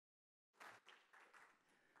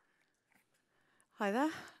Hi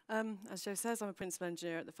there. As Joe says, I'm a principal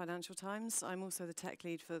engineer at the Financial Times. I'm also the tech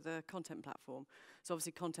lead for the content platform. So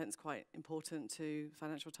obviously content's quite important to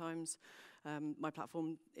Financial Times. My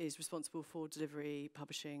platform is responsible for delivery,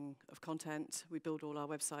 publishing of content. We build all our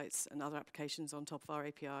websites and other applications on top of our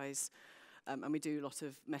APIs. And we do a lot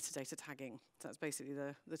of metadata tagging. So that's basically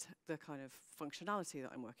the kind of functionality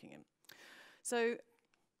that I'm working in. So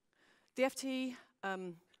the FT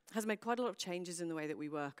has made quite a lot of changes in the way that we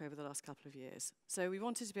work over the last couple of years. So we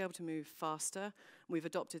wanted to be able to move faster. We've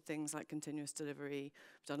adopted things like continuous delivery.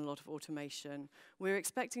 We've done a lot of automation. We're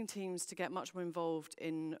expecting teams to get much more involved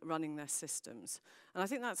in running their systems. And I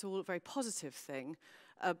think that's all a very positive thing,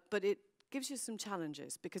 but it gives you some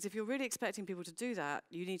challenges, because if you're really expecting people to do that,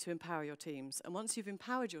 you need to empower your teams. And once you've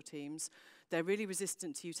empowered your teams, they're really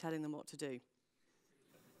resistant to you telling them what to do.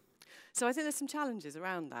 So I think there's some challenges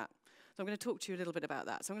around that. So I'm going to talk to you a little bit about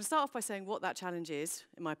that. So I'm going to start off by saying what that challenge is,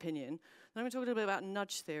 in my opinion. Then I'm going to talk a little bit about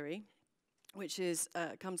nudge theory, which is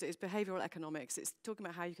it's behavioral economics. It's talking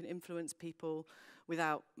about how you can influence people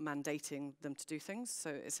without mandating them to do things. So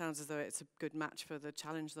it sounds as though it's a good match for the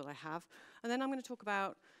challenge that I have. And then I'm going to talk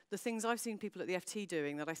about the things I've seen people at the FT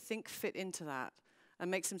doing that I think fit into that,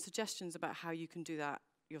 and make some suggestions about how you can do that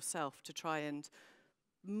yourself to try and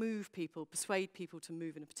move people, persuade people to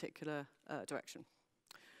move in a particular direction.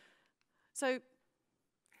 So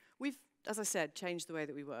we've, as I said, changed the way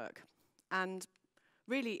that we work. And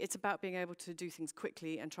really, it's about being able to do things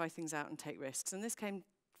quickly and try things out and take risks. And this came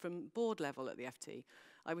from board level at the FT.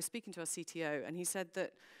 I was speaking to our CTO, and he said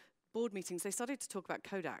that board meetings, they started to talk about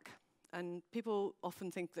Kodak. And people often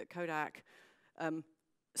think that Kodak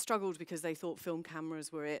struggled because they thought film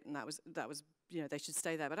cameras were it, and that was they should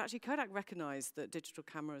stay there. But actually, Kodak recognized that digital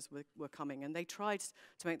cameras were coming, and they tried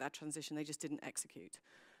to make that transition. They just didn't execute.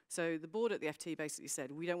 So the board at the FT basically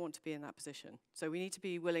said, we don't want to be in that position. So we need to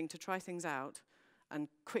be willing to try things out and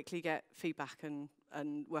quickly get feedback and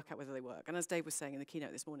work out whether they work. And as Dave was saying in the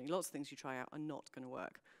keynote this morning, lots of things you try out are not going to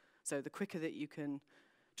work. So the quicker that you can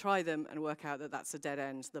try them and work out that that's a dead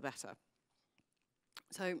end, the better.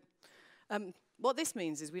 So what this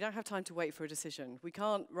means is we don't have time to wait for a decision. We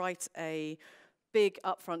can't write a big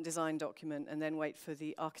upfront design document and then wait for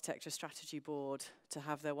the architecture strategy board to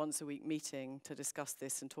have their once-a-week meeting to discuss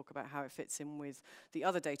this and talk about how it fits in with the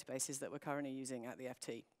other databases that we're currently using at the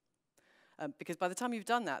FT. Because by the time you've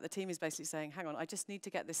done that, the team is basically saying, hang on, I just need to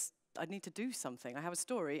get this, I need to do something. I have a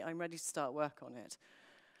story, I'm ready to start work on it.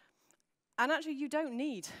 And actually, you don't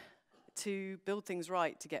need to build things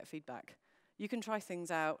right to get feedback. You can try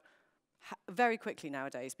things out very quickly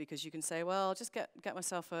nowadays, because you can say, well, I'll just get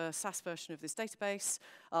myself a SaaS version of this database,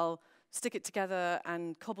 I'll stick it together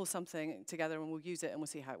and cobble something together and we'll use it and we'll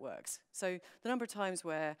see how it works. So the number of times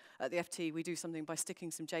where at the FT we do something by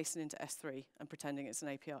sticking some JSON into S3 and pretending it's an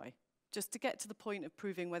API, just to get to the point of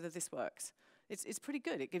proving whether this works. It's pretty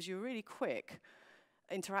good. It gives you a really quick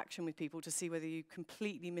interaction with people to see whether you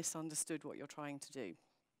completely misunderstood what you're trying to do.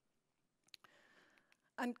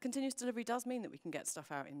 And continuous delivery does mean that we can get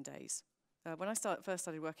stuff out in days. When I first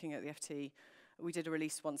started working at the FT, we did a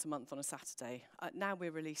release once a month on a Saturday. Now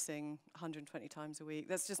we're releasing 120 times a week.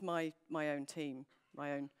 That's just my own team,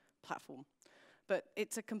 my own platform. But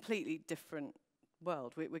it's a completely different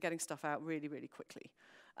world. We're getting stuff out really, really quickly.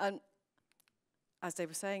 And as Dave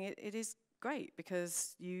was saying, it is great,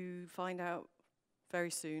 because you find out very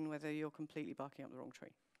soon whether you're completely barking up the wrong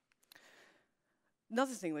tree.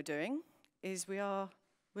 Another thing we're doing is we're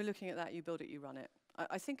looking at that, you build it, you run it.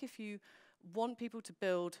 I think if you want people to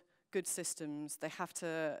build good systems, they have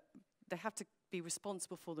to be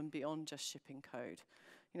responsible for them beyond just shipping code.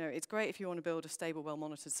 You know, it's great if you want to build a stable,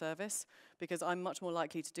 well-monitored service, because I'm much more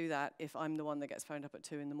likely to do that if I'm the one that gets phoned up at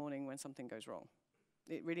 2 in the morning when something goes wrong.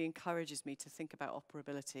 It really encourages me to think about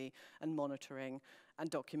operability and monitoring and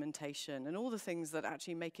documentation and all the things that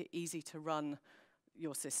actually make it easy to run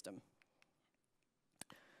your system.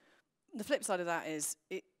 The flip side of that is,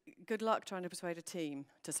 good luck trying to persuade a team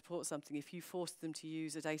to support something if you force them to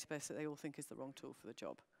use a database that they all think is the wrong tool for the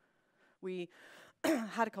job. We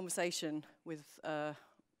had a conversation with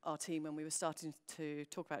our team when we were starting to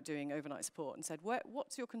talk about doing overnight support, and said,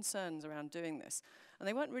 what's your concerns around doing this? And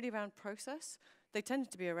they weren't really around process. They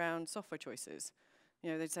tended to be around software choices. You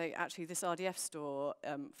know, they'd say, actually, this RDF store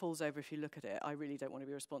falls over if you look at it. I really don't want to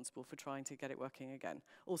be responsible for trying to get it working again.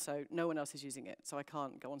 Also, no one else is using it, so I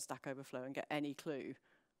can't go on Stack Overflow and get any clue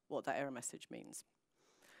what that error message means.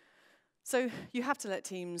 So you have to let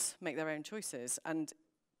teams make their own choices, and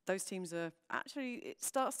those teams are actually, it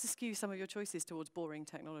starts to skew some of your choices towards boring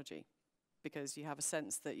technology, because you have a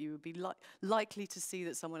sense that you would be likely to see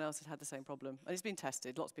that someone else has had the same problem. And it's been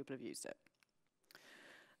tested, lots of people have used it.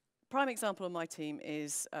 prime example on my team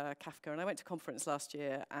is Kafka, and I went to a conference last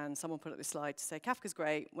year and someone put up this slide to say Kafka's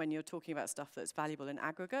great when you're talking about stuff that's valuable in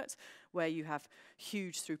aggregate, where you have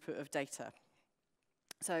huge throughput of data.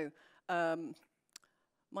 So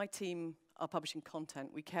my team are publishing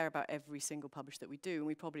content. We care about every single publish that we do, and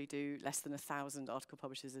we probably do less than 1,000 article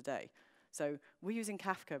publishes a day. So we're using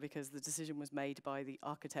Kafka because the decision was made by the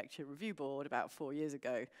architecture review board about 4 years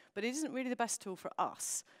ago, but it isn't really the best tool for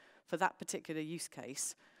us for that particular use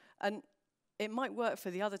case. And it might work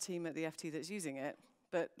for the other team at the FT that's using it,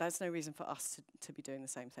 but there's no reason for us to be doing the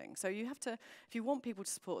same thing. So you have to, if you want people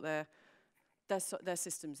to support their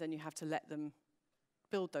systems, then you have to let them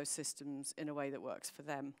build those systems in a way that works for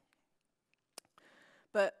them.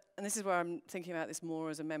 But, and this is where I'm thinking about this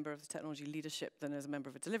more as a member of the technology leadership than as a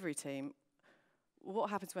member of a delivery team.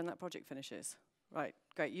 What happens when that project finishes? Right,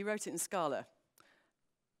 great, you wrote it in Scala.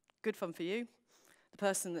 Good fun for you. The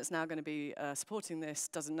person that's now going to be supporting this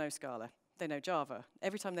doesn't know Scala. They know Java.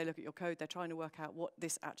 Every time they look at your code, they're trying to work out what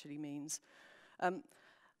this actually means. And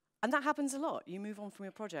that happens a lot. You move on from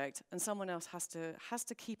your project, and someone else has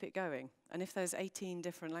to keep it going. And if there's 18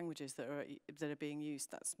 different languages that are being used,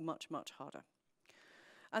 that's much, much harder.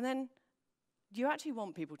 And then you actually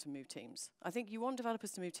want people to move teams. I think you want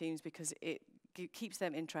developers to move teams because it keeps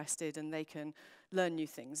them interested and they can learn new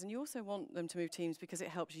things. And you also want them to move teams because it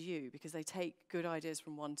helps you, because they take good ideas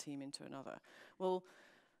from one team into another. Well,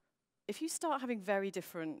 if you start having very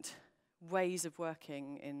different ways of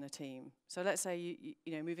working in a team, so let's say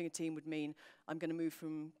you know, moving a team would mean I'm going to move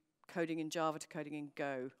from coding in Java to coding in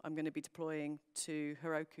Go. I'm going to be deploying to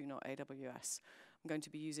Heroku, not AWS. I'm going to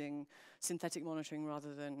be using synthetic monitoring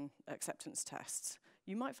rather than acceptance tests.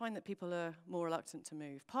 You might find that people are more reluctant to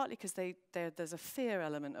move, partly because there's a fear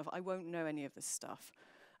element of, I won't know any of this stuff.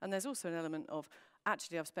 And there's also an element of,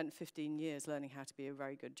 actually, I've spent 15 years learning how to be a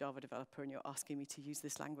very good Java developer, and you're asking me to use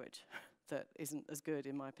this language that isn't as good,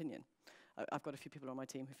 in my opinion. I've got a few people on my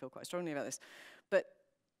team who feel quite strongly about this. But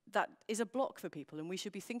that is a block for people, and we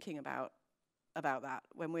should be thinking about that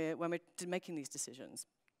when we're making these decisions.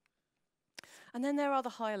 And then there are the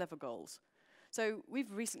higher level goals. So we've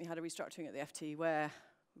recently had a restructuring at the FT where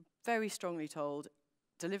very strongly told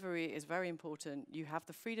delivery is very important. You have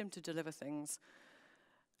the freedom to deliver things.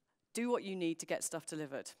 Do what you need to get stuff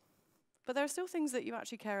delivered. But there are still things that you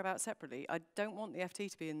actually care about separately. I don't want the FT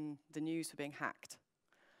to be in the news for being hacked.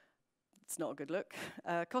 It's not a good look.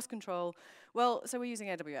 Cost control. Well, so we're using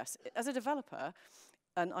AWS. As a developer,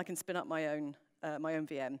 and I can spin up my own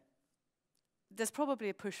VM, there's probably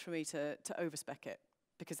a push for me to overspec it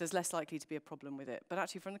because there's less likely to be a problem with it. But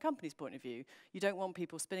actually, from the company's point of view, you don't want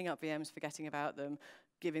people spinning up VMs, forgetting about them,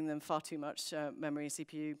 giving them far too much memory and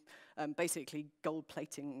CPU, basically gold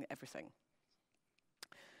plating everything.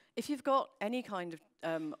 If you've got any kind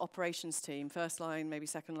of operations team, first line, maybe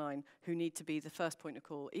second line, who need to be the first point of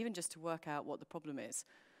call, even just to work out what the problem is,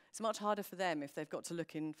 it's much harder for them if they've got to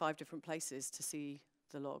look in 5 different places to see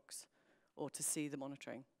the logs or to see the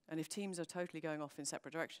monitoring. And if teams are totally going off in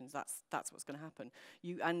separate directions, that's what's going to happen.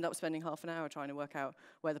 You end up spending half an hour trying to work out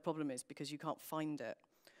where the problem is because you can't find it.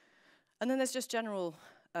 And then there's just general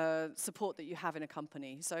support that you have in a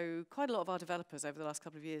company. So quite a lot of our developers over the last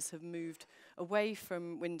couple of years have moved away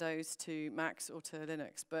from Windows to Macs or to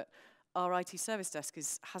Linux, but our IT service desk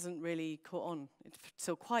hasn't really caught on. It's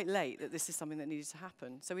still quite late that this is something that needed to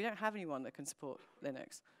happen. So we don't have anyone that can support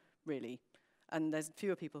Linux, really. And there's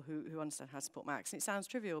fewer people who understand how to support Macs. And it sounds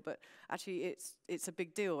trivial, but actually it's a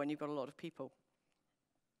big deal when you've got a lot of people.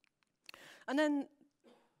 And then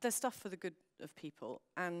there's stuff for the good of people.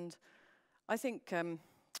 And I think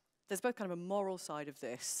there's both kind of a moral side of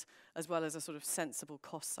this as well as a sort of sensible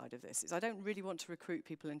cost side of this. I don't really want to recruit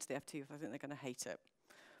people into the FT if I think they're going to hate it.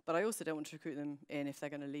 But I also don't want to recruit them in if they're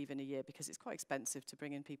going to leave in a year because it's quite expensive to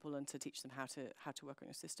bring in people and to teach them how to work on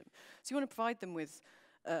your system. So you want to provide them with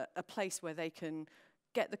a place where they can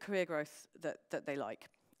get the career growth that they like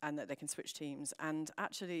and that they can switch teams. And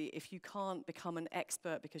actually, if you can't become an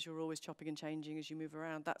expert because you're always chopping and changing as you move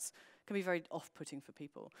around, that can be very off-putting for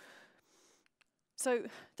people. So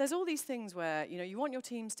there's all these things where you want your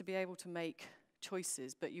teams to be able to make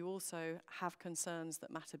choices, but you also have concerns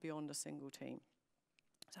that matter beyond a single team.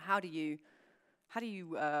 So how do you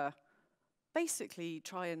basically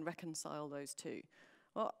try and reconcile those two?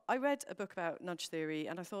 Well, I read a book about nudge theory,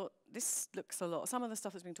 and I thought, this looks a lot, some of the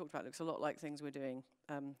stuff that's being talked about looks a lot like things we're doing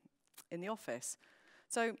in the office.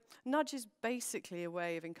 So nudge is basically a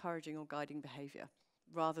way of encouraging or guiding behavior,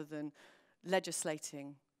 rather than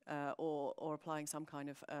legislating or applying some kind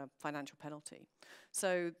of financial penalty.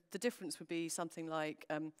 So the difference would be something like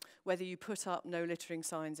whether you put up no littering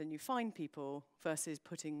signs and you fine people versus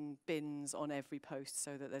putting bins on every post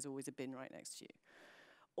so that there's always a bin right next to you.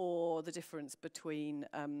 Or the difference between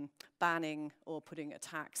banning or putting a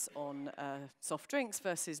tax on soft drinks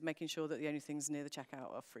versus making sure that the only things near the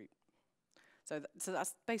checkout are fruit. So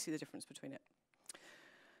that's basically the difference between it.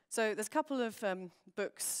 So there's a couple of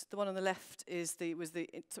books. The one on the left is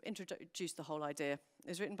introduced the whole idea. It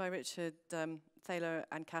was written by Richard Thaler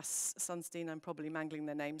and Cass Sunstein. I'm probably mangling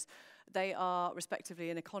their names. They are respectively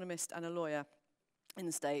an economist and a lawyer in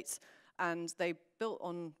the States, and they built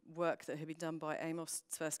on work that had been done by Amos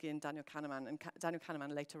Tversky and Daniel Kahneman. And Daniel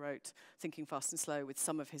Kahneman later wrote Thinking Fast and Slow with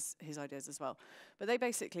some of his ideas as well. But they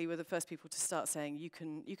basically were the first people to start saying you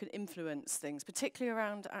can influence things, particularly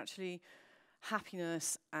around actually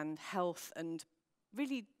happiness and health and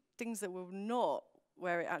really things that were not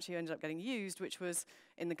where it actually ended up getting used, which was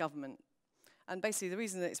in the government. And basically the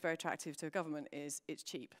reason that it's very attractive to a government is it's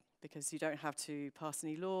cheap, because you don't have to pass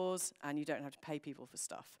any laws and you don't have to pay people for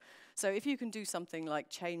stuff. So if you can do something like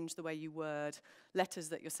change the way you word letters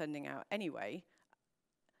that you're sending out anyway,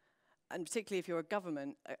 and particularly if you're a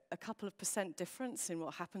government, a couple of % difference in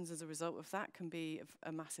what happens as a result of that can be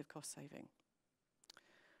a massive cost saving.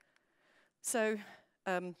 So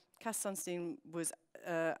Cass Sunstein was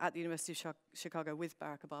at the University of Chicago with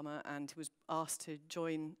Barack Obama and was asked to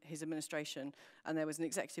join his administration, and there was an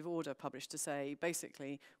executive order published to say,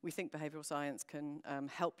 basically, we think behavioral science can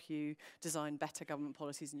help you design better government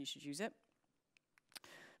policies and you should use it.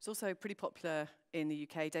 It's also pretty popular in the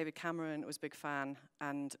UK. David Cameron was a big fan,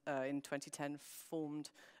 and in 2010 formed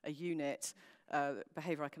a unit,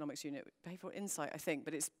 behavioral economics unit, behavioral insight, I think,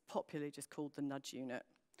 but it's popularly just called the nudge unit.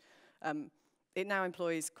 It now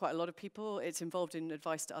employs quite a lot of people. It's involved in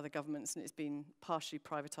advice to other governments, and it's been partially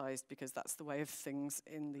privatized because that's the way of things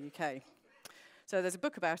in the UK. So there's a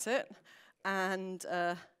book about it, and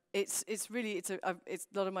a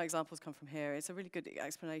lot of my examples come from here. It's a really good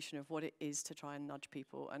explanation of what it is to try and nudge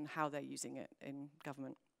people and how they're using it in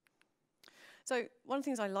government. So one of the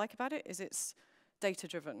things I like about it is it's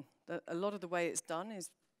data-driven. A lot of the way it's done is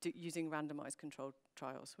using randomized controlled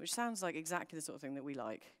trials, which sounds like exactly the sort of thing that we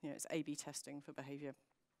like. You know, it's A/B testing for behavior.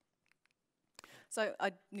 So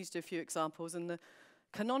I need to do a few examples, and the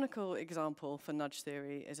canonical example for nudge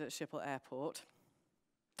theory is at Schiphol Airport.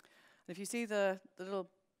 And if you see the little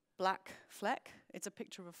black fleck, it's a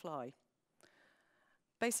picture of a fly.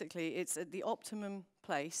 Basically, it's at the optimum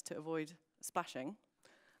place to avoid splashing,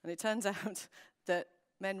 and it turns out that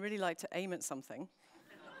men really like to aim at something.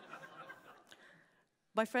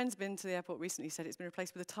 My friend's been to the airport recently, said it's been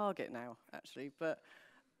replaced with a target now, actually, but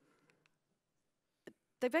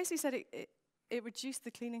they basically said it reduced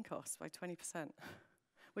the cleaning costs by 20%,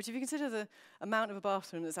 which if you consider the amount of a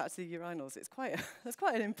bathroom that's actually urinals, that's quite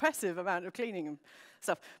an impressive amount of cleaning and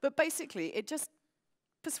stuff. But basically, it just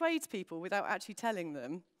persuades people without actually telling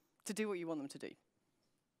them to do what you want them to do.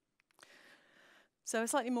 So a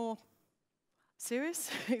slightly more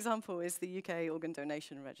serious example is the UK organ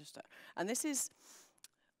donation register. And this is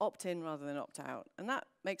opt-in rather than opt-out, and that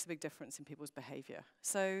makes a big difference in people's behavior.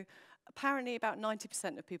 So apparently about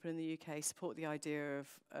 90% of people in the UK support the idea of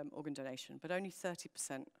organ donation, but only 30%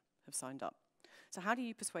 have signed up. So how do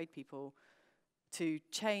you persuade people to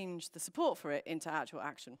change the support for it into actual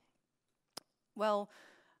action? Well,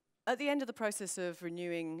 at the end of the process of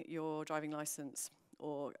renewing your driving license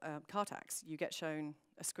or car tax, you get shown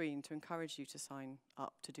a screen to encourage you to sign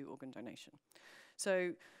up to do organ donation.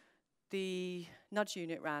 So the nudge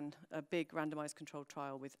unit ran a big randomized controlled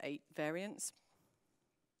trial with 8 variants.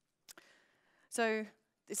 So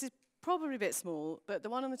this is probably a bit small, but the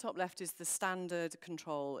one on the top left is the standard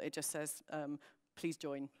control. It just says, please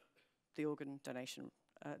join the organ donation,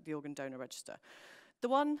 the organ donor register. The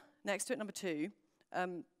one next to it, number 2,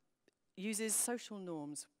 uses social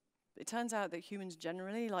norms. It turns out that humans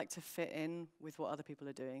generally like to fit in with what other people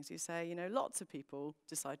are doing. So you say, you know, lots of people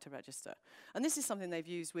decide to register. And this is something they've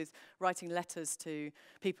used with writing letters to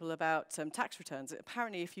people about tax returns.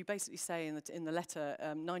 Apparently, if you basically say in the letter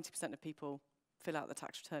 90% of people fill out the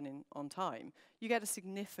tax return on time, you get a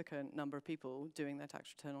significant number of people doing their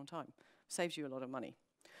tax return on time. Saves you a lot of money.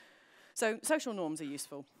 So social norms are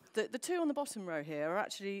useful. The 2 on the bottom row here are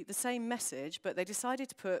actually the same message, but they decided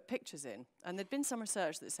to put pictures in. And there'd been some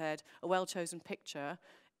research that said a well-chosen picture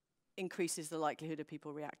increases the likelihood of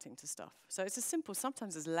people reacting to stuff. So it's as simple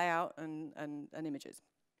sometimes as layout and images.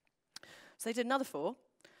 So they did another 4.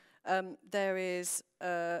 There is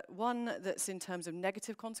one that's in terms of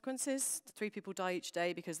negative consequences. 3 people die each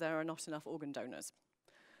day because there are not enough organ donors.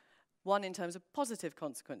 One in terms of positive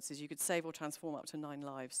consequences. You could save or transform up to 9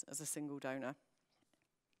 lives as a single donor.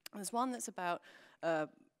 And there's one that's about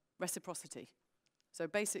reciprocity. So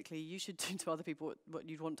basically, you should do to other people what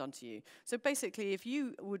you'd want done to you. So basically, if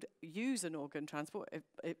you would use an organ transport,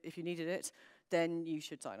 if you needed it, then you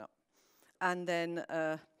should sign up. And then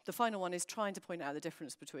the final one is trying to point out the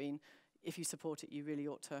difference between if you support it, you really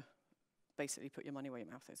ought to basically put your money where your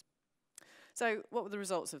mouth is. So what were the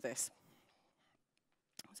results of this?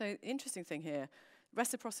 So the interesting thing here,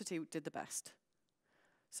 reciprocity did the best.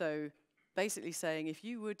 So basically saying if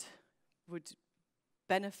you would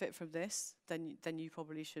benefit from this, then you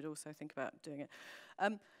probably should also think about doing it.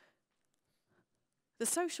 The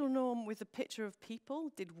social norm with the picture of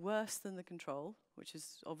people did worse than the control, which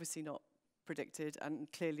is obviously not predicted,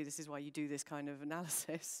 and clearly this is why you do this kind of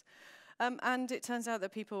analysis. And it turns out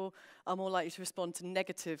that people are more likely to respond to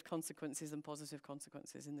negative consequences than positive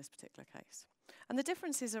consequences in this particular case. And the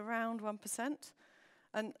difference is around 1%.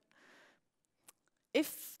 And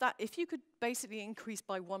if you could basically increase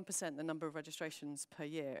by 1% the number of registrations per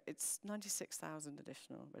year, it's 96,000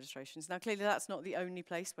 additional registrations. Now, clearly that's not the only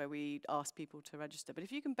place where we ask people to register, but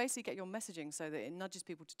if you can basically get your messaging so that it nudges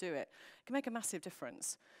people to do it, it can make a massive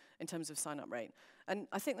difference in terms of sign-up rate. And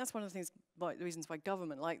I think that's one of the things, the reasons why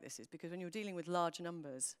government like this is because when you're dealing with large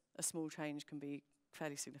numbers, a small change can be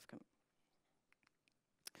fairly significant.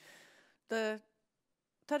 The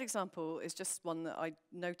third example is just one that I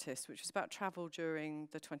noticed, which was about travel during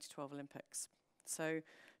the 2012 Olympics. So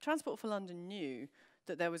Transport for London knew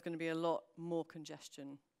that there was going to be a lot more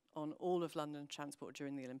congestion on all of London transport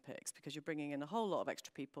during the Olympics because you're bringing in a whole lot of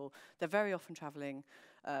extra people. They're very often travelling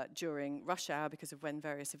during rush hour because of when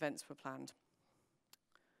various events were planned.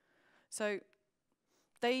 So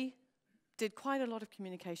they did quite a lot of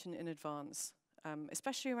communication in advance,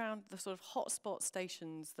 especially around the sort of hotspot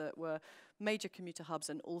stations that were major commuter hubs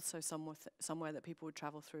and also somewhere that people would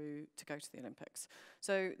travel through to go to the Olympics.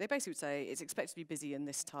 So they basically would say it's expected to be busy in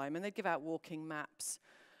this time, and they'd give out walking maps.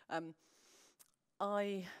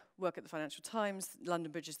 I work at the Financial Times.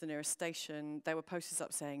 London Bridge is the nearest station. There were posters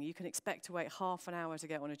up saying you can expect to wait half an hour to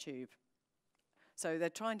get on a tube. So they're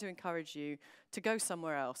trying to encourage you to go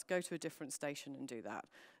somewhere else, go to a different station and do that.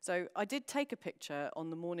 So I did take a picture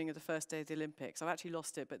on the morning of the first day of the Olympics. I've actually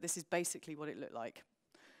lost it, but this is basically what it looked like.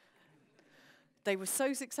 They were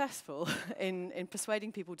so successful in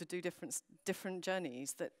persuading people to do different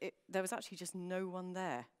journeys that there was actually just no one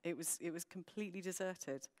there. It was completely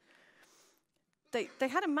deserted. They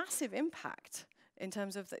had a massive impact in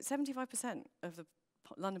terms of that 75% of the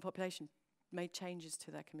London population made changes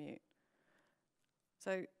to their commute.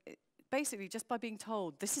 So basically, just by being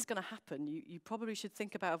told this is going to happen, you probably should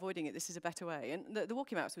think about avoiding it. This is a better way. And the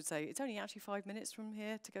walking maps would say it's only actually 5 minutes from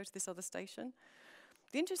here to go to this other station.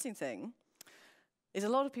 The interesting thing is a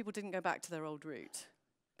lot of people didn't go back to their old route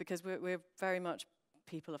because we're very much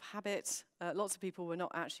people of habit. Lots of people were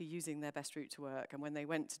not actually using their best route to work, and when they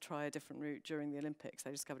went to try a different route during the Olympics,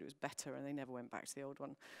 they discovered it was better, and they never went back to the old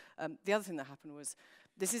one. The other thing that happened was,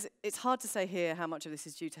 it's hard to say here how much of this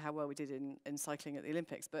is due to how well we did in cycling at the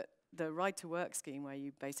Olympics, but the Ride to Work scheme, where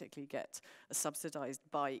you basically get a subsidized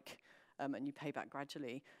bike and you pay back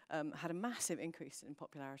gradually, had a massive increase in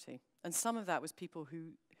popularity. And some of that was people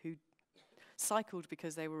who cycled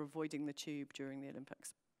because they were avoiding the tube during the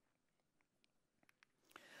Olympics.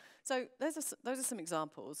 So those are some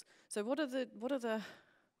examples. So what are the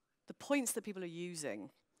points that people are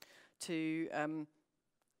using to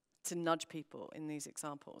nudge people in these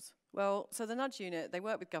examples? Well, so the nudge unit, they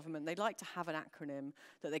work with government. They like to have an acronym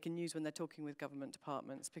that they can use when they're talking with government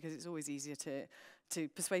departments because it's always easier to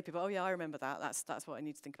persuade people, oh yeah, I remember that. That's what I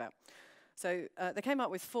need to think about. So they came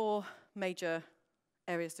up with 4 major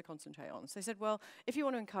areas to concentrate on. So they said, well, if you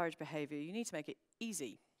want to encourage behavior, you need to make it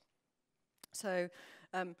easy. So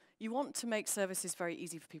you want to make services very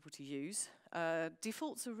easy for people to use.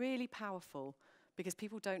 Defaults are really powerful because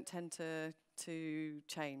people don't tend to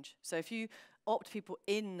change. So if you opt people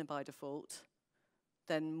in by default,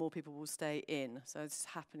 then more people will stay in. So it's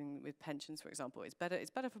happening with pensions, for example. It's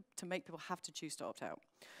better to make people have to choose to opt out.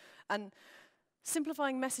 And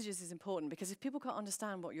simplifying messages is important because if people can't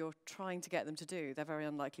understand what you're trying to get them to do, they're very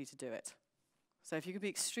unlikely to do it. So if you can be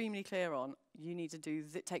extremely clear on, you need to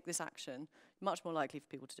take this action, much more likely for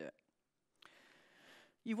people to do it.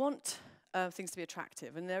 You want things to be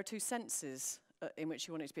attractive, and there are 2 senses in which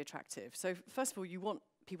you want it to be attractive. So first of all, you want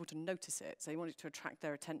people to notice it, so you want it to attract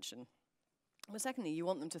their attention. But secondly, you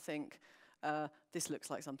want them to think, this looks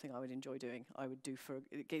like something I would enjoy doing,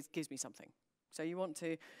 it gives me something. So you want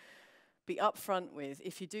to be upfront with,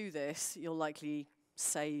 if you do this, you'll likely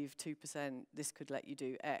save 2%, this could let you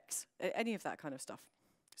do X, any of that kind of stuff.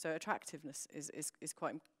 So attractiveness is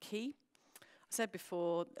quite key. I said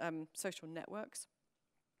before, social networks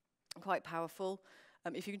are quite powerful.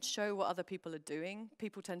 If you can show what other people are doing,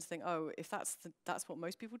 people tend to think, oh, if that's what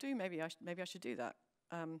most people do, maybe I should do that.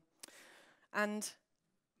 And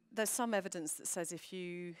there's some evidence that says if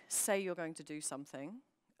you say you're going to do something,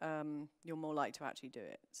 you're more likely to actually do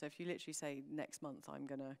it. So if you literally say, next month I'm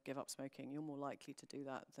going to give up smoking, you're more likely to do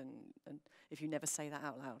that than if you never say that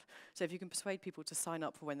out loud. So if you can persuade people to sign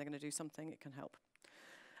up for when they're going to do something, it can help.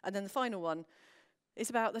 And then the final one is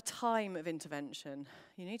about the time of intervention.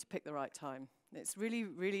 You need to pick the right time. It's really,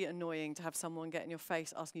 really annoying to have someone get in your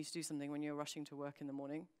face asking you to do something when you're rushing to work in the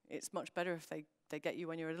morning. It's much better if they get you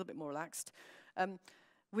when you're a little bit more relaxed.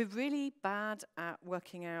 We're really bad at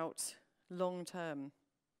working out long-term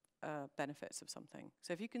benefits of something.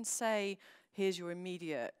 So if you can say, here's your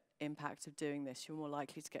immediate impact of doing this, you're more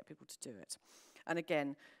likely to get people to do it. And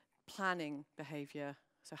again, planning behavior,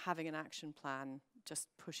 so having an action plan just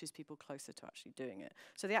pushes people closer to actually doing it.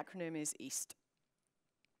 So the acronym is EAST.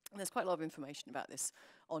 And there's quite a lot of information about this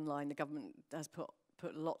online. The government has put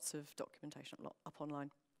lots of documentation up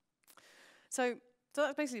online. So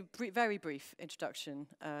that's basically a very brief introduction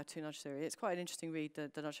to nudge theory. It's quite an interesting read,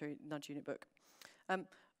 the nudge unit book.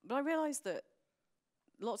 But I realized that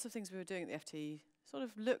lots of things we were doing at the FT sort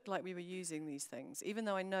of looked like we were using these things, even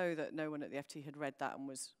though I know that no one at the FT had read that and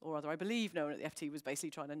was, or rather I believe no one at the FT was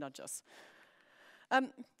basically trying to nudge us.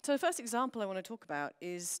 So the first example I want to talk about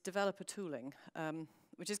is developer tooling,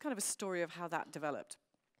 which is kind of a story of how that developed.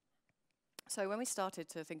 So when we started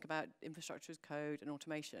to think about infrastructure as code and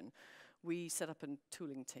automation, we set up a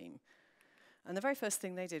tooling team. And the very first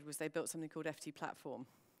thing they did was they built something called FT Platform,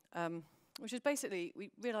 which is basically,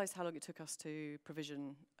 we realized how long it took us to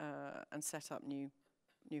provision and set up new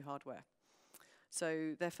hardware.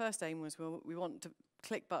 So their first aim was, well, we want to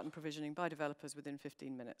click button provisioning by developers within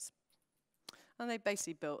 15 minutes. And they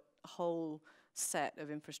basically built a whole set of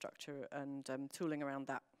infrastructure and tooling around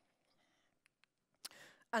that.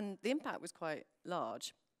 And the impact was quite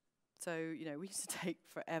large. So, you know, we used to take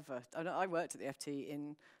forever. I worked at the FT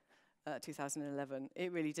in 2011.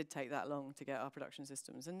 It really did take that long to get our production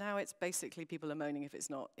systems. And now it's basically people are moaning if it's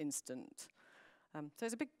not instant. So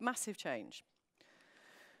it's a big, massive change.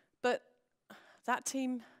 But that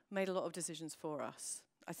team made a lot of decisions for us.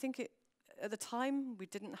 I think at the time, we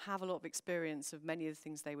didn't have a lot of experience of many of the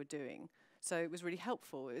things they were doing. So it was really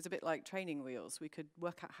helpful. It was a bit like training wheels. We could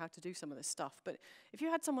work out how to do some of this stuff. But if you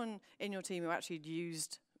had someone in your team who actually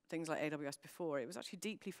used things like AWS before, it was actually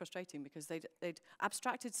deeply frustrating because they'd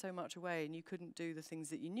abstracted so much away and you couldn't do the things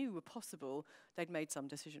that you knew were possible. They'd made some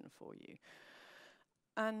decision for you.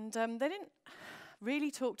 And they didn't really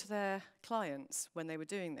talk to their clients when they were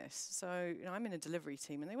doing this. So, you know, I'm in a delivery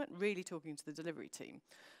team and they weren't really talking to the delivery team.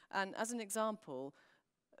 And as an example,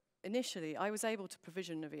 initially, I was able to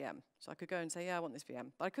provision a VM. So I could go and say, yeah, I want this VM.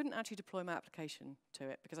 But I couldn't actually deploy my application to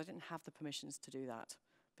it because I didn't have the permissions to do that,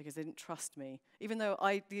 because they didn't trust me. Even though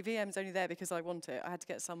the VM's only there because I want it, I had to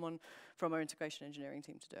get someone from our integration engineering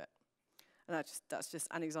team to do it. And that's just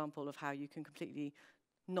an example of how you can completely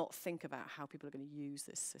not think about how people are going to use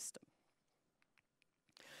this system.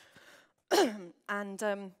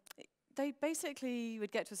 And they basically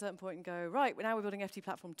would get to a certain point and go, right, now we're building FT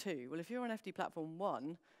Platform 2. Well, if you're on FT Platform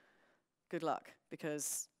 1, good luck,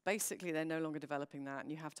 because basically they're no longer developing that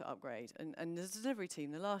and you have to upgrade. And as a delivery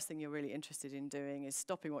team, the last thing you're really interested in doing is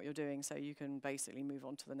stopping what you're doing so you can basically move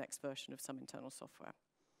on to the next version of some internal software.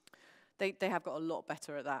 They have got a lot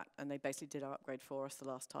better at that, and they basically did our upgrade for us the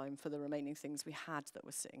last time for the remaining things we had that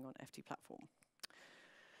were sitting on FT Platform.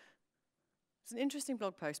 It's an interesting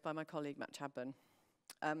blog post by my colleague, Matt Chadburn.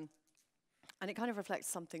 And it kind of reflects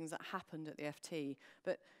some things that happened at the FT.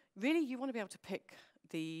 But really, you want to be able to pick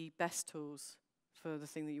the best tools for the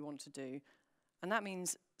thing that you want to do. And that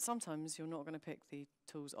means sometimes you're not going to pick the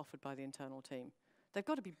tools offered by the internal team. They've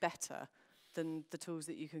got to be better than the tools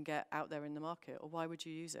that you can get out there in the market, or why would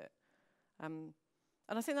you use it? And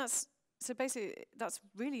I think so basically, that's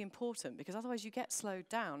really important, because otherwise you get slowed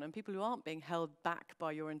down, and people who aren't being held back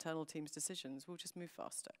by your internal team's decisions will just move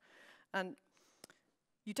faster. And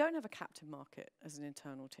you don't have a captive market as an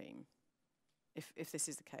internal team, if this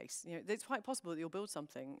is the case. You know, it's quite possible that you'll build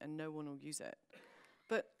something and no one will use it.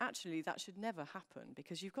 But actually, that should never happen,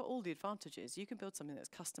 because you've got all the advantages. You can build something that's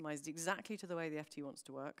customized exactly to the way the FT wants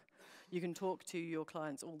to work. You can talk to your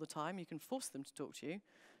clients all the time. You can force them to talk to you.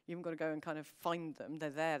 You haven't got to go and kind of find them. They're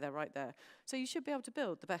there, they're right there. So you should be able to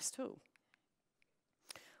build the best tool.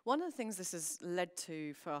 One of the things this has led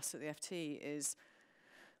to for us at the FT is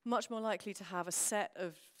much more likely to have a set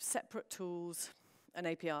of separate tools and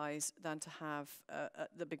APIs than to have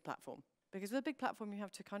the big platform. Because with a big platform, you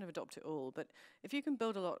have to kind of adopt it all. But if you can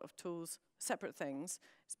build a lot of tools, separate things,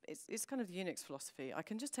 it's kind of the Unix philosophy. I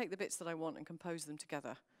can just take the bits that I want and compose them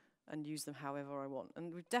together and use them however I want.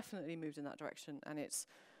 And we've definitely moved in that direction, and it's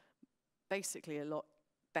basically a lot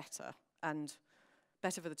better, and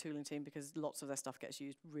better for the tooling team because lots of their stuff gets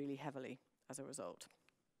used really heavily as a result.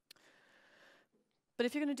 But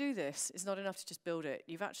if you're going to do this, it's not enough to just build it.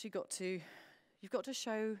 You've actually got to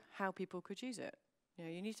show how people could use it. You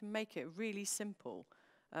know, you need to make it really simple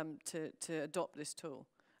to adopt this tool.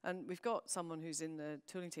 And we've got someone who's in the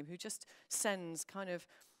tooling team who just sends kind of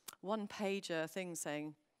one-pager things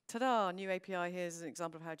saying, ta-da, new API, here's an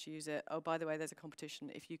example of how to use it. Oh, by the way, there's a competition.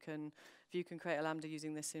 If you can create a Lambda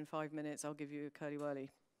using this in 5 minutes, I'll give you a curly whirly.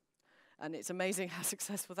 And it's amazing how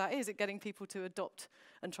successful that is at getting people to adopt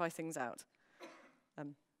and try things out.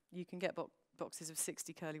 You can get boxes of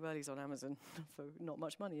 60 curly whirlies on Amazon for not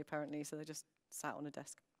much money, apparently, so they're just sat on a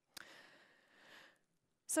desk.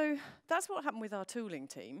 So that's what happened with our tooling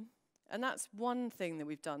team, and that's one thing that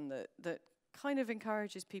we've done that kind of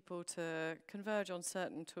encourages people to converge on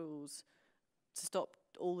certain tools to stop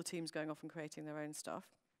all the teams going off and creating their own stuff.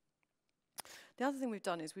 The other thing we've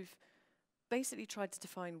done is we've basically tried to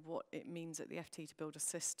define what it means at the FT to build a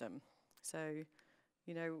system. So,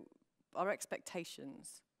 you know, our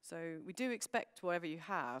expectations. So we do expect whatever you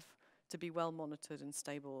have to be well monitored and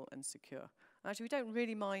stable and secure. Actually, we don't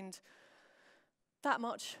really mind that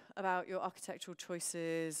much about your architectural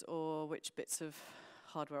choices or which bits of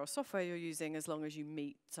hardware or software you're using, as long as you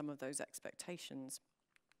meet some of those expectations.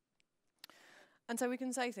 And so we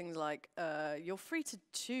can say things like, you're free to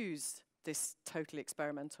choose this totally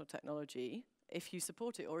experimental technology if you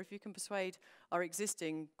support it, or if you can persuade our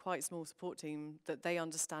existing quite small support team that they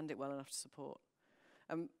understand it well enough to support.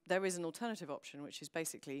 There is an alternative option, which is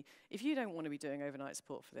basically, if you don't want to be doing overnight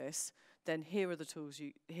support for this, then here are the tools,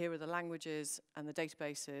 here are the languages and the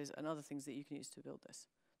databases and other things that you can use to build this.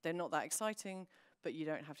 They're not that exciting, but you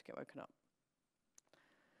don't have to get woken up.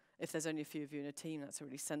 If there's only a few of you in a team, that's a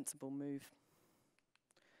really sensible move.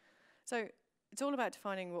 So it's all about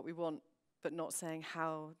defining what we want, but not saying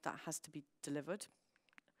how that has to be delivered.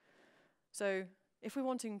 So if we're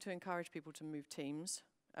wanting to encourage people to move teams,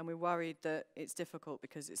 and we're worried that it's difficult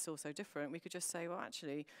because it's all so different, we could just say, well,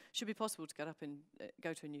 actually, it should be possible to get up and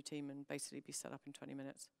go to a new team and basically be set up in 20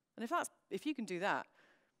 minutes. And if you can do that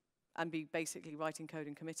and be basically writing code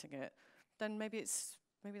and committing it, then maybe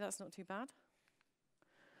that's not too bad.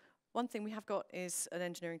 One thing we have got is an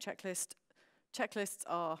engineering checklist. Checklists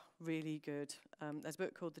are really good. There's a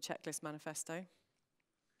book called The Checklist Manifesto,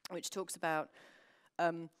 which talks about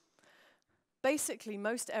basically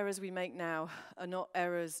most errors we make now are not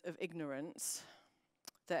errors of ignorance.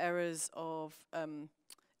 They're errors of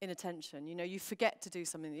inattention. You know, you forget to do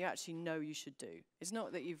something that you actually know you should do. It's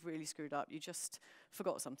not that you've really screwed up, you just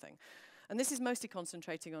forgot something. And this is mostly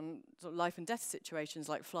concentrating on sort of life and death situations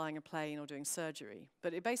like flying a plane or doing surgery.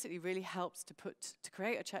 But it basically really helps to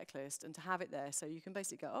create a checklist and to have it there so you can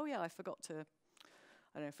basically go, oh yeah, I forgot to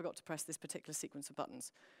press this particular sequence of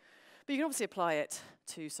buttons. But you can obviously apply it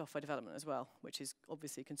to software development as well, which is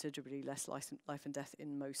obviously considerably less life and death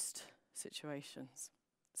in most situations.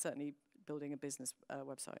 Certainly building a business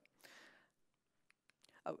website.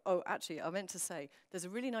 Oh, actually, I meant to say, there's a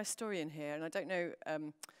really nice story in here, and I don't know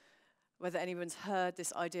whether anyone's heard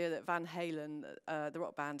this idea that Van Halen, the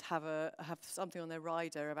rock band, have something on their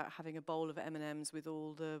rider about having a bowl of M&Ms with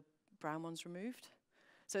all the brown ones removed.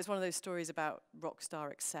 So it's one of those stories about rock star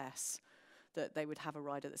excess, that they would have a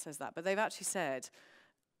rider that says that. But they've actually said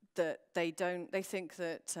that they think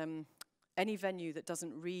that any venue that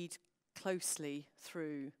doesn't read closely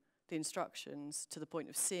through the instructions to the point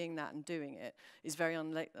of seeing that and doing it is very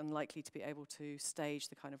unlikely to be able to stage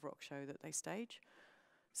the kind of rock show that they stage.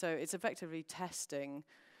 So it's effectively testing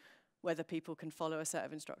whether people can follow a set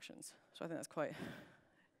of instructions. So I think that's quite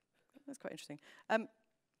interesting.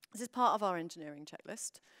 This is part of our engineering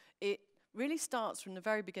checklist. It really starts from the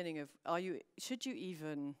very beginning of, should you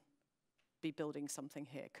even be building something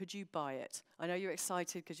here? Could you buy it? I know you're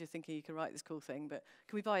excited because you're thinking you can write this cool thing, but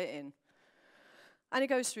can we buy it in? And it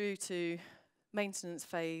goes through to maintenance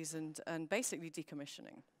phase and basically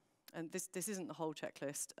decommissioning. And this isn't the whole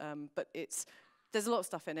checklist, but there's a lot of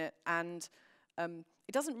stuff in it, and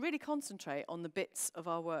it doesn't really concentrate on the bits of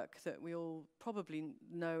our work that we all probably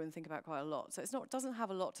know and think about quite a lot. So it doesn't have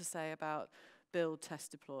a lot to say about build,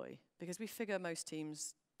 test, deploy, because we figure most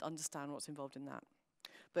teams understand what's involved in that.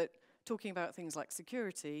 But talking about things like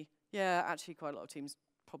security, yeah, actually quite a lot of teams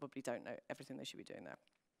probably don't know everything they should be doing there.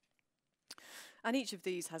 And each of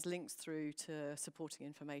these has links through to supporting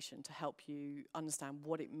information to help you understand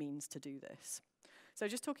what it means to do this. So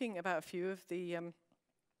just talking about a few of the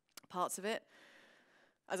parts of it.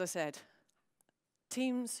 As I said,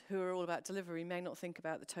 teams who are all about delivery may not think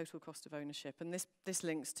about the total cost of ownership, and this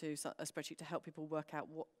links to a spreadsheet to help people work out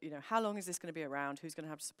what, how long is this going to be around, who's going to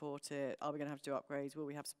have to support it, are we going to have to do upgrades, will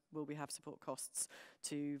we have support costs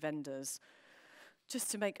to vendors, just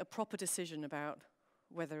to make a proper decision about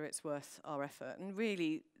whether it's worth our effort. And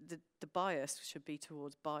really, the bias should be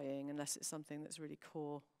towards buying, unless it's something that's really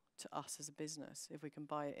core to us as a business. If we can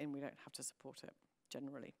buy it in, we don't have to support it,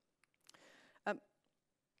 generally.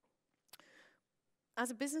 As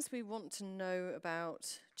a business, we want to know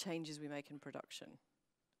about changes we make in production.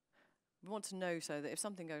 We want to know so that if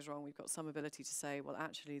something goes wrong, we've got some ability to say, well,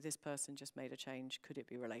 actually, this person just made a change. Could it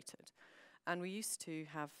be related? And we used to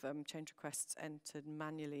have change requests entered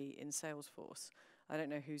manually in Salesforce. I don't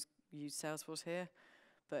know who's used Salesforce here,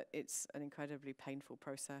 but it's an incredibly painful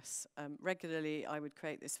process. Regularly, I would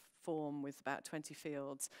create this form with about 20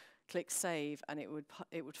 fields, click save, and it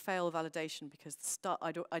would fail validation because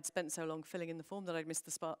I'd spent so long filling in the form that I'd missed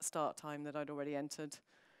the start time that I'd already entered,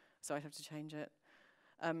 so I'd have to change it.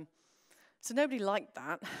 So nobody liked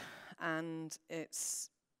that, and it's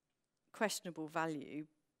questionable value,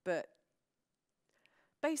 but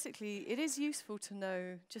basically it is useful to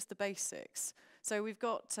know just the basics. So we've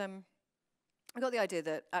got I got the idea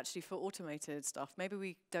that actually for automated stuff, maybe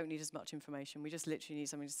we don't need as much information. We just literally need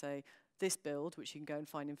something to say, this build, which you can go and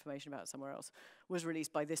find information about somewhere else, was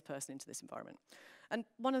released by this person into this environment. And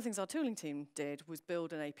one of the things our tooling team did was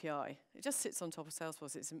build an API. It just sits on top of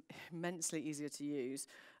Salesforce. It's immensely easier to use.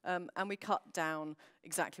 And we cut down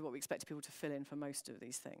exactly what we expected people to fill in for most of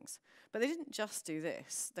these things. But they didn't just do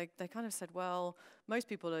this. They kind of said, well, most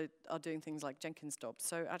people are doing things like Jenkins jobs.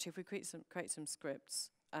 So actually, if we create some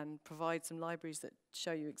scripts and provide some libraries that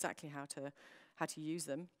show you exactly how to use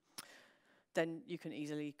them, then you can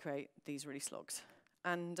easily create these release logs.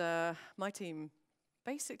 And my team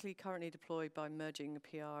basically currently deployed by merging a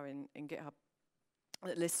PR in GitHub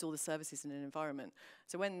that lists all the services in an environment.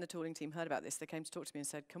 So when the tooling team heard about this, they came to talk to me and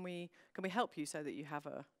said, can we help you so that you have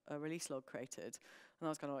a release log created? And I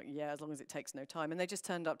was kind of like, yeah, as long as it takes no time. And they just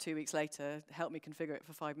turned up 2 weeks later, helped me configure it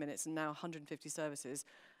for 5 minutes, and now 150 services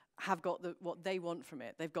have got what they want from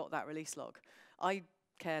it. They've got that release log. I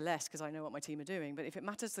care less because I know what my team are doing, but if it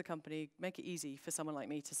matters to the company, make it easy for someone like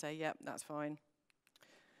me to say, yep, that's fine.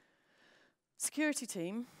 Security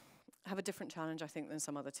team have a different challenge, I think, than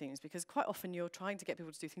some other teams, because quite often you're trying to get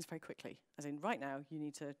people to do things very quickly, as in right now you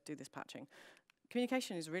need to do this patching.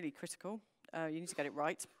 Communication is really critical. You need to get it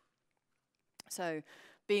right. So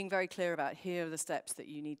being very clear about here are the steps that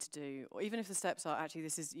you need to do, or even if the steps are actually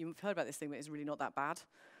you've heard about this thing, but it's really not that bad,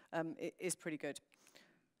 it is pretty good.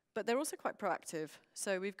 But they're also quite proactive.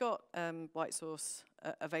 So we've got White Source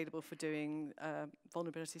available for doing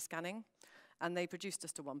vulnerability scanning, and they produced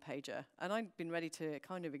just a one-pager. And I'd been ready to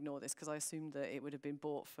kind of ignore this because I assumed that it would have been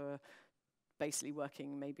bought for basically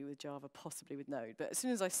working maybe with Java, possibly with Node. But as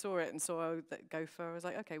soon as I saw it and saw that Gopher, I was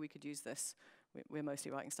like, okay, we could use this. We're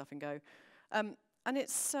mostly writing stuff in Go. And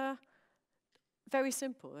it's very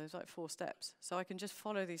simple. There's like 4 steps. So I can just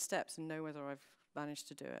follow these steps and know whether I've managed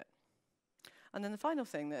to do it. And then the final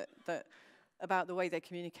thing that about the way they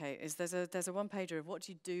communicate is there's a one-pager of what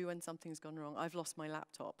do you do when something's gone wrong. I've lost my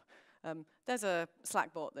laptop. There's a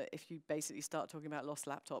Slack bot that if you basically start talking about lost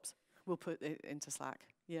laptops, we'll put it into Slack.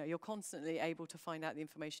 You're constantly able to find out the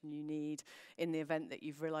information you need in the event that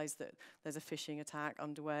you've realized that there's a phishing attack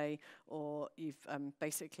underway, or you've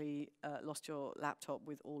basically lost your laptop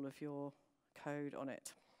with all of your code on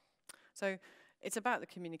it. So it's about the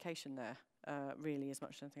communication there, really, as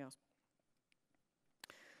much as anything else.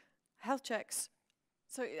 Health checks.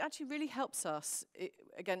 So it actually really helps us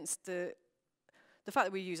against the fact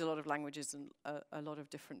that we use a lot of languages and a lot of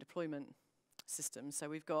different deployment systems. So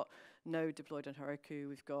we've got Node deployed on Heroku,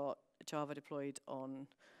 we've got Java deployed on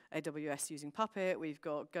AWS using Puppet, we've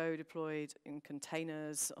got Go deployed in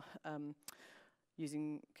containers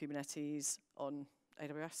using Kubernetes on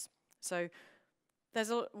AWS. So there's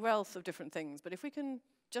a wealth of different things, but if we can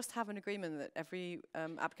just have an agreement that every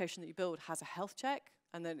application that you build has a health check,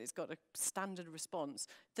 and then it's got a standard response,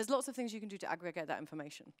 there's lots of things you can do to aggregate that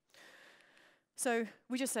information. So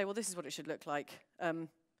we just say, well, this is what it should look like.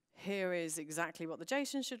 Here is exactly what the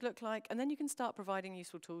JSON should look like, and then you can start providing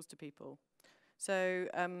useful tools to people. So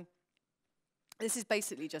this is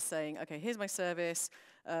basically just saying, okay, here's my service,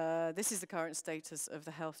 this is the current status of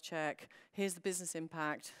the health check, here's the business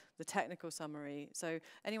impact, the technical summary. So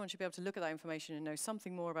anyone should be able to look at that information and know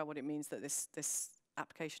something more about what it means that this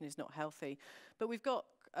application is not healthy. But we've got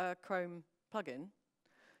a Chrome plugin,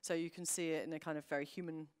 so you can see it in a kind of very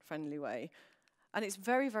human-friendly way. And it's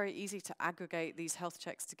very, very easy to aggregate these health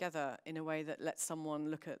checks together in a way that lets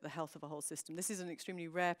someone look at the health of a whole system. This is an extremely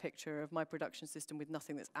rare picture of my production system with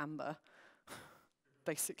nothing that's amber,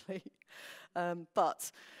 basically.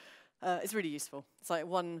 But it's really useful. It's like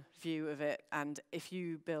one view of it, and if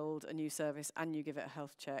you build a new service and you give it a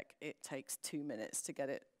health check, it takes 2 minutes to get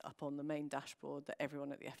it up on the main dashboard that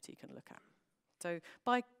everyone at the FT can look at. So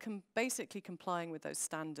by basically complying with those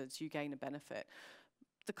standards, you gain a benefit.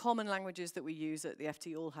 The common languages that we use at the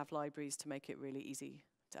FT all have libraries to make it really easy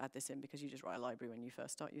to add this in, because you just write a library when you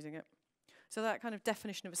first start using it. So that kind of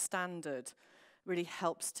definition of a standard really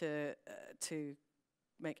helps to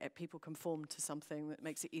make people conform to something that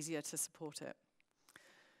makes it easier to support it.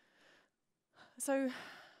 So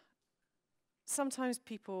sometimes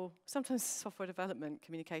software development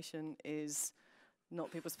communication is not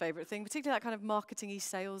people's favorite thing, particularly that kind of marketing-y,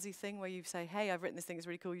 salesy thing where you say, hey, I've written this thing, it's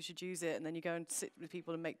really cool, you should use it, and then you go and sit with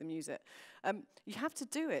people and make them use it. You have to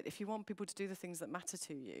do it if you want people to do the things that matter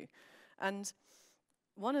to you. And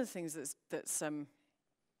one of the things that's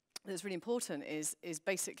really important is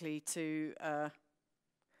basically to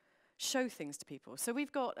show things to people. So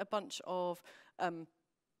we've got a bunch of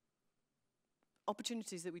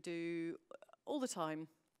opportunities that we do all the time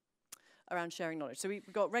around sharing knowledge. So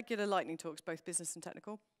we've got regular lightning talks, both business and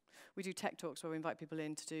technical. We do tech talks where we invite people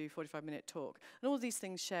in to do 45-minute talk. And all of these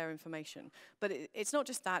things share information. But it's not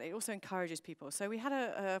just that, it also encourages people. So we had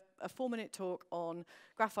a 4-minute talk on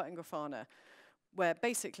Graphite and Grafana, where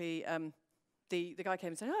basically the guy came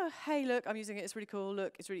and said, oh, hey, look, I'm using it, it's really cool,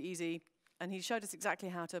 look, it's really easy. And he showed us exactly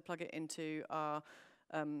how to plug it into our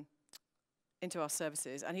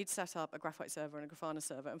services. And he'd set up a Graphite server and a Grafana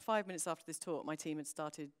server. And 5 minutes after this talk, my team had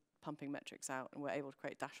started pumping metrics out and were able to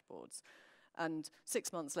create dashboards. And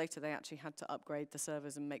 6 months later, they actually had to upgrade the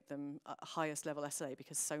servers and make them highest level SLA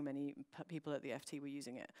because so many people at the FT were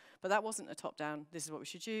using it. But that wasn't a top-down, this is what we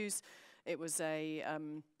should use. It was a,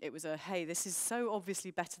 hey, this is so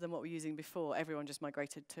obviously better than what we're using before, everyone just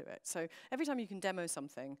migrated to it. So every time you can demo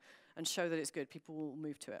something and show that it's good, people will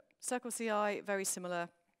move to it. Circle CI, very similar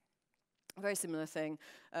thing.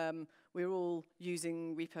 We were all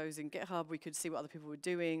using repos in GitHub. We could see what other people were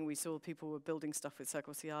doing. We saw people were building stuff with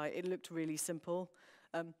Circle CI. It looked really simple.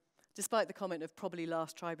 Despite the comment of probably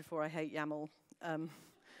last try before I hate YAML,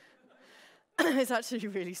 it's actually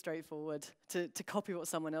really straightforward to copy what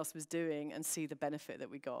someone else was doing and see the benefit that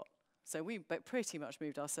we got. So we pretty much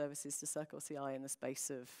moved our services to Circle CI in the space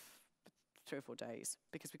of 3 or 4 days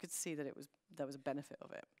because we could see that there was a benefit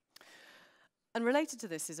of it. And related to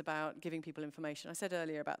this is about giving people information. I said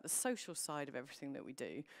earlier about the social side of everything that we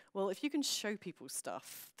do. Well, if you can show people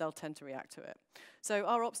stuff, they'll tend to react to it. So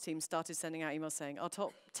our ops team started sending out emails saying, our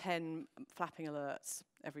top 10 flapping alerts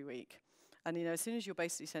every week. And as soon as you're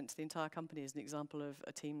basically sent to the entire company as an example of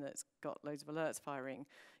a team that's got loads of alerts firing,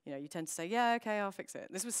 you tend to say, yeah, okay, I'll fix it.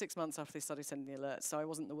 This was 6 months after they started sending the alerts, so I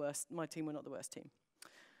wasn't the worst. My team were not the worst team.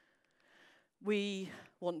 We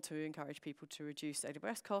want to encourage people to reduce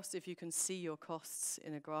AWS costs. If you can see your costs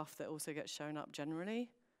in a graph that also gets shown up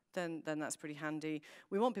generally, then that's pretty handy.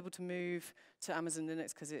 We want people to move to Amazon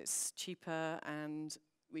Linux because it's cheaper and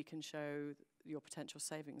we can show your potential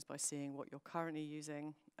savings by seeing what you're currently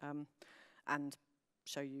using and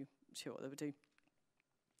show what they would do.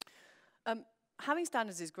 Having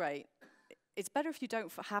standards is great. It's better if you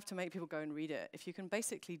don't have to make people go and read it. If you can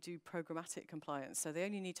basically do programmatic compliance, so they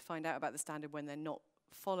only need to find out about the standard when they're not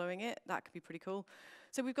following it, that could be pretty cool.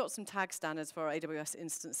 So we've got some tag standards for our AWS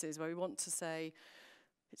instances where we want to say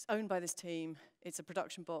it's owned by this team, it's a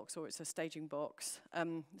production box or it's a staging box.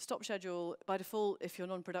 Stop schedule, by default, if you're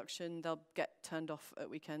non-production, they'll get turned off at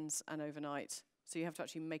weekends and overnight. So you have to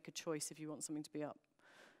actually make a choice if you want something to be up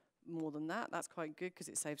more than that. That's quite good because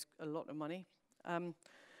it saves a lot of money.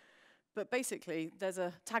 But basically, there's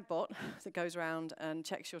a tag bot that goes around and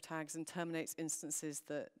checks your tags and terminates instances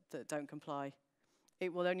that don't comply.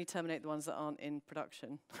 It will only terminate the ones that aren't in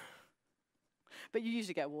production. But you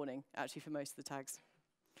usually get a warning, actually, for most of the tags.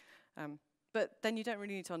 But then you don't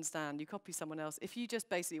really need to understand. You copy someone else. If you just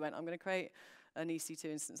basically went, I'm going to create an EC2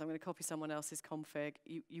 instance, I'm going to copy someone else's config,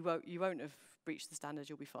 you won't have breached the standards,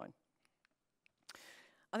 you'll be fine.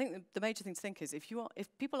 I think the major thing to think is if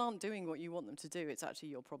people aren't doing what you want them to do, it's actually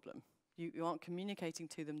your problem. You aren't communicating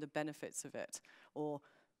to them the benefits of it or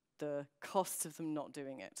the costs of them not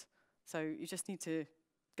doing it. So you just need to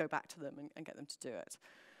go back to them and get them to do it.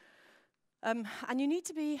 And you need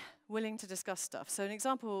to be willing to discuss stuff. So an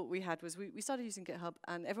example we had was we started using GitHub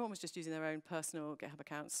and everyone was just using their own personal GitHub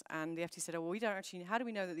accounts. And the FT said, oh, well, we don't actually, how do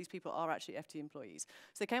we know that these people are actually FT employees?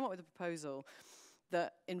 So they came up with a proposal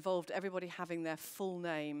that involved everybody having their full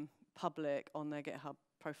name public on their GitHub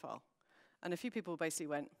profile. And a few people basically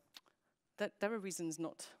went, there are reasons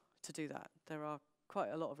not to do that. There are quite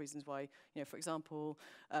a lot of reasons why, for example,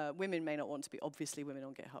 women may not want to be obviously women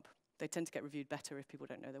on GitHub. They tend to get reviewed better if people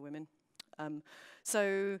don't know they're women.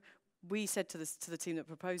 So we said to the team that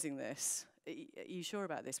were proposing this, are you sure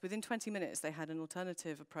about this? Within 20 minutes, they had an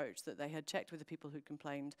alternative approach that they had checked with the people who'd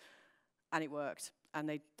complained, and it worked, and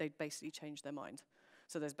they basically changed their mind.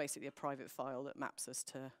 So there's basically a private file that maps us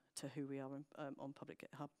to who we are on public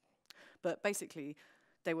GitHub. But basically,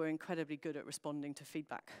 they were incredibly good at responding to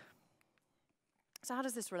feedback. So how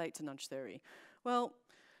does this relate to nudge theory? Well,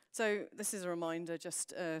 so this is a reminder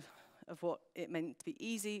just of what it meant to be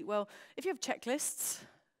easy. Well, if you have checklists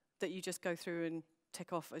that you just go through and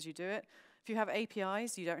tick off as you do it, if you have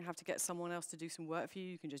APIs, you don't have to get someone else to do some work for you.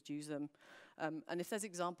 You can just use them. And if there's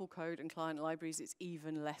example code and client libraries, it's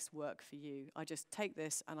even less work for you. I just take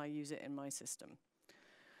this and I use it in my system.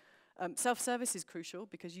 Self-service is crucial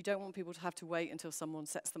because you don't want people to have to wait until someone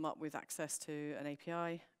sets them up with access to an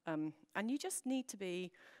API. And you just need to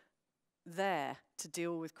be there to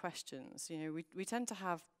deal with questions. We tend to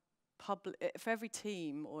have for every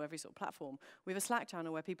team or every sort of platform, we have a Slack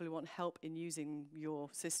channel where people who want help in using your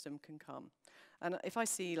system can come. And if I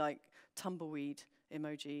see like tumbleweed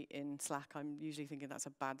emoji in Slack, I'm usually thinking that's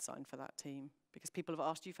a bad sign for that team because people have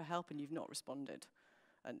asked you for help and you've not responded.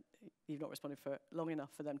 And you've not responded for long enough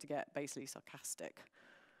for them to get basically sarcastic.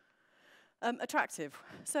 Attractive.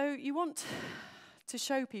 So you want to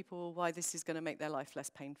show people why this is going to make their life less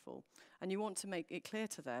painful. And you want to make it clear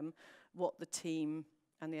to them what the team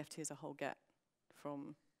and the FT as a whole get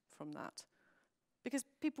from that. Because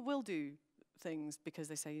people will do things because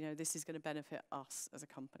they say, this is going to benefit us as a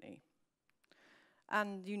company.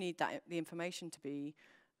 And you need the information to be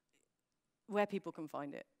where people can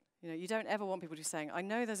find it. You don't ever want people to be saying, I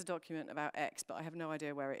know there's a document about X, but I have no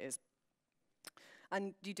idea where it is.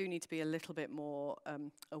 And you do need to be a little bit more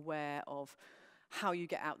aware of how you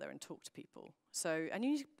get out there and talk to people. So, and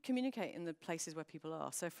you need to communicate in the places where people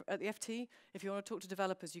are. So at the FT, if you want to talk to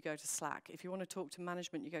developers, you go to Slack. If you want to talk to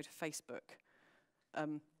management, you go to Facebook.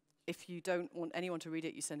 If you don't want anyone to read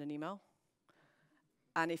it, you send an email.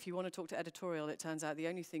 And if you want to talk to editorial, it turns out the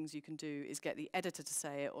only things you can do is get the editor to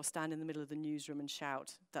say it or stand in the middle of the newsroom and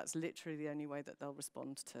shout. That's literally the only way that they'll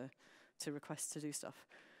respond to requests to do stuff.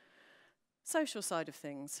 Social side of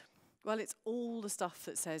things. Well, it's all the stuff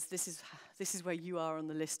that says this is where you are on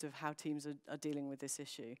the list of how teams are dealing with this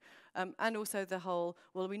issue. And also the whole,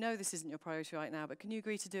 well, we know this isn't your priority right now, but can you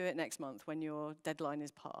agree to do it next month when your deadline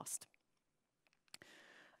is passed?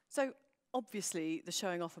 So obviously, the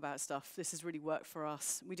showing off about stuff, this has really worked for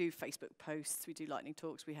us. We do Facebook posts, we do lightning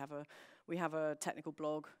talks, we have a technical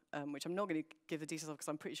blog, which I'm not going to give the details of because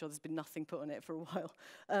I'm pretty sure there's been nothing put on it for a while.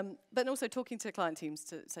 But also talking to client teams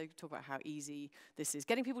to talk about how easy this is.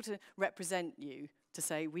 Getting people to represent you, to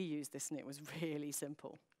say, we use this and it was really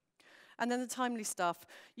simple. And then the timely stuff,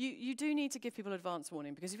 you do need to give people advance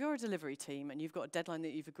warning because if you're a delivery team and you've got a deadline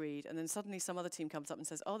that you've agreed and then suddenly some other team comes up and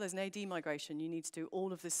says, oh, there's an AD migration, you need to do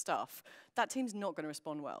all of this stuff, that team's not going to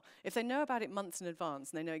respond well. If they know about it months in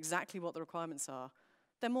advance and they know exactly what the requirements are,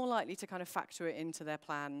 they're more likely to kind of factor it into their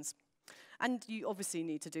plans. And you obviously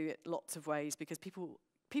need to do it lots of ways because people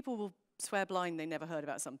will swear blind they never heard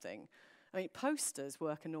about something. I mean, posters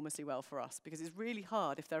work enormously well for us because it's really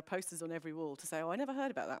hard if there are posters on every wall to say, oh, I never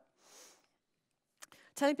heard about that.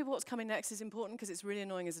 Telling people what's coming next is important because it's really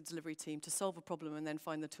annoying as a delivery team to solve a problem and then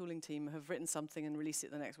find the tooling team have written something and release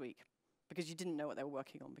it the next week because you didn't know what they were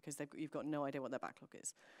working on because you've got no idea what their backlog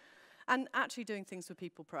is. And actually doing things for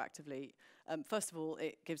people proactively, first of all,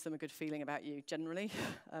 it gives them a good feeling about you generally.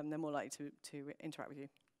 They're more likely to interact with you.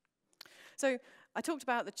 So I talked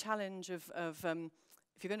about the challenge of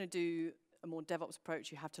if you're going to do a more DevOps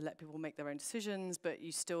approach, you have to let people make their own decisions, but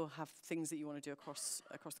you still have things that you want to do across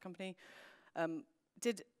the company.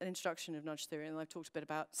 Did an introduction of nudge theory, and I've talked a bit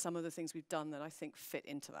about some of the things we've done that I think fit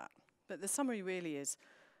into that. But the summary really is,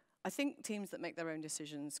 I think teams that make their own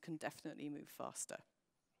decisions can definitely move faster.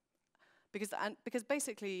 Because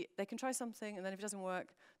basically, they can try something, and then if it doesn't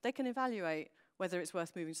work, they can evaluate whether it's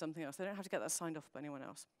worth moving to something else. They don't have to get that signed off by anyone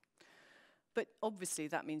else. But obviously,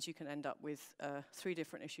 that means you can end up with 3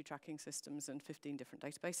 different issue tracking systems and 15 different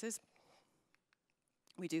databases.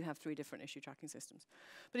 We do have 3 different issue tracking systems.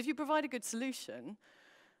 But if you provide a good solution,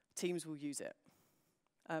 teams will use it.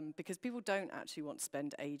 Because people don't actually want to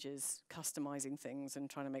spend ages customizing things and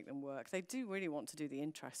trying to make them work. They do really want to do the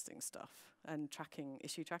interesting stuff. And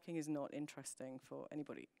issue tracking is not interesting for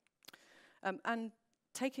anybody. And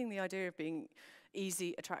taking the idea of being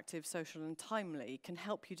easy, attractive, social, and timely can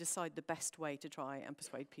help you decide the best way to try and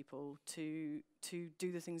persuade people to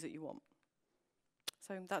do the things that you want. So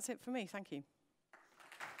So that's it for me. Thank you.